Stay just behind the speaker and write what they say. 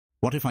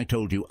What if I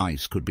told you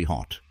ice could be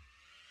hot?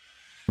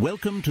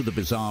 Welcome to the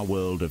bizarre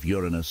world of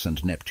Uranus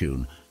and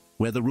Neptune,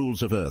 where the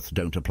rules of Earth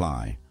don't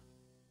apply.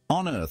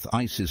 On Earth,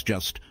 ice is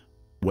just,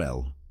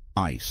 well,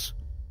 ice.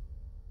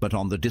 But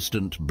on the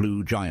distant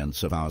blue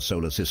giants of our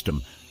solar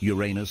system,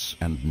 Uranus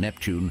and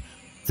Neptune,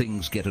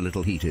 things get a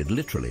little heated,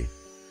 literally.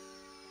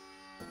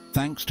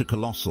 Thanks to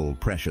colossal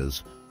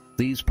pressures,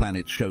 these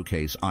planets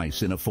showcase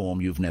ice in a form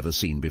you've never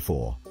seen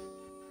before.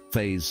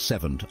 Phase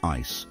 7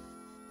 ice.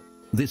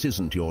 This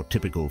isn't your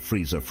typical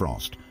freezer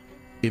frost.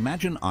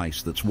 Imagine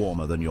ice that's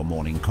warmer than your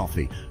morning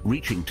coffee,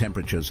 reaching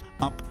temperatures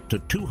up to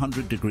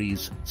 200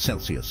 degrees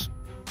Celsius.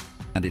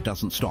 And it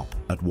doesn't stop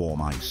at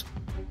warm ice.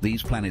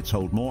 These planets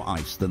hold more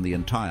ice than the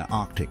entire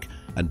Arctic,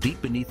 and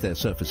deep beneath their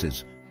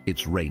surfaces,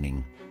 it's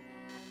raining.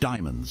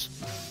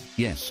 Diamonds.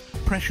 Yes,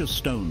 precious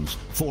stones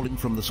falling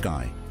from the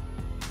sky.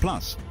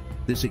 Plus,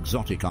 this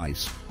exotic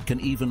ice can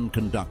even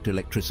conduct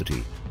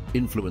electricity,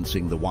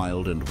 influencing the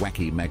wild and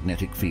wacky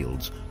magnetic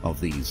fields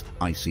of these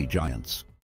icy giants.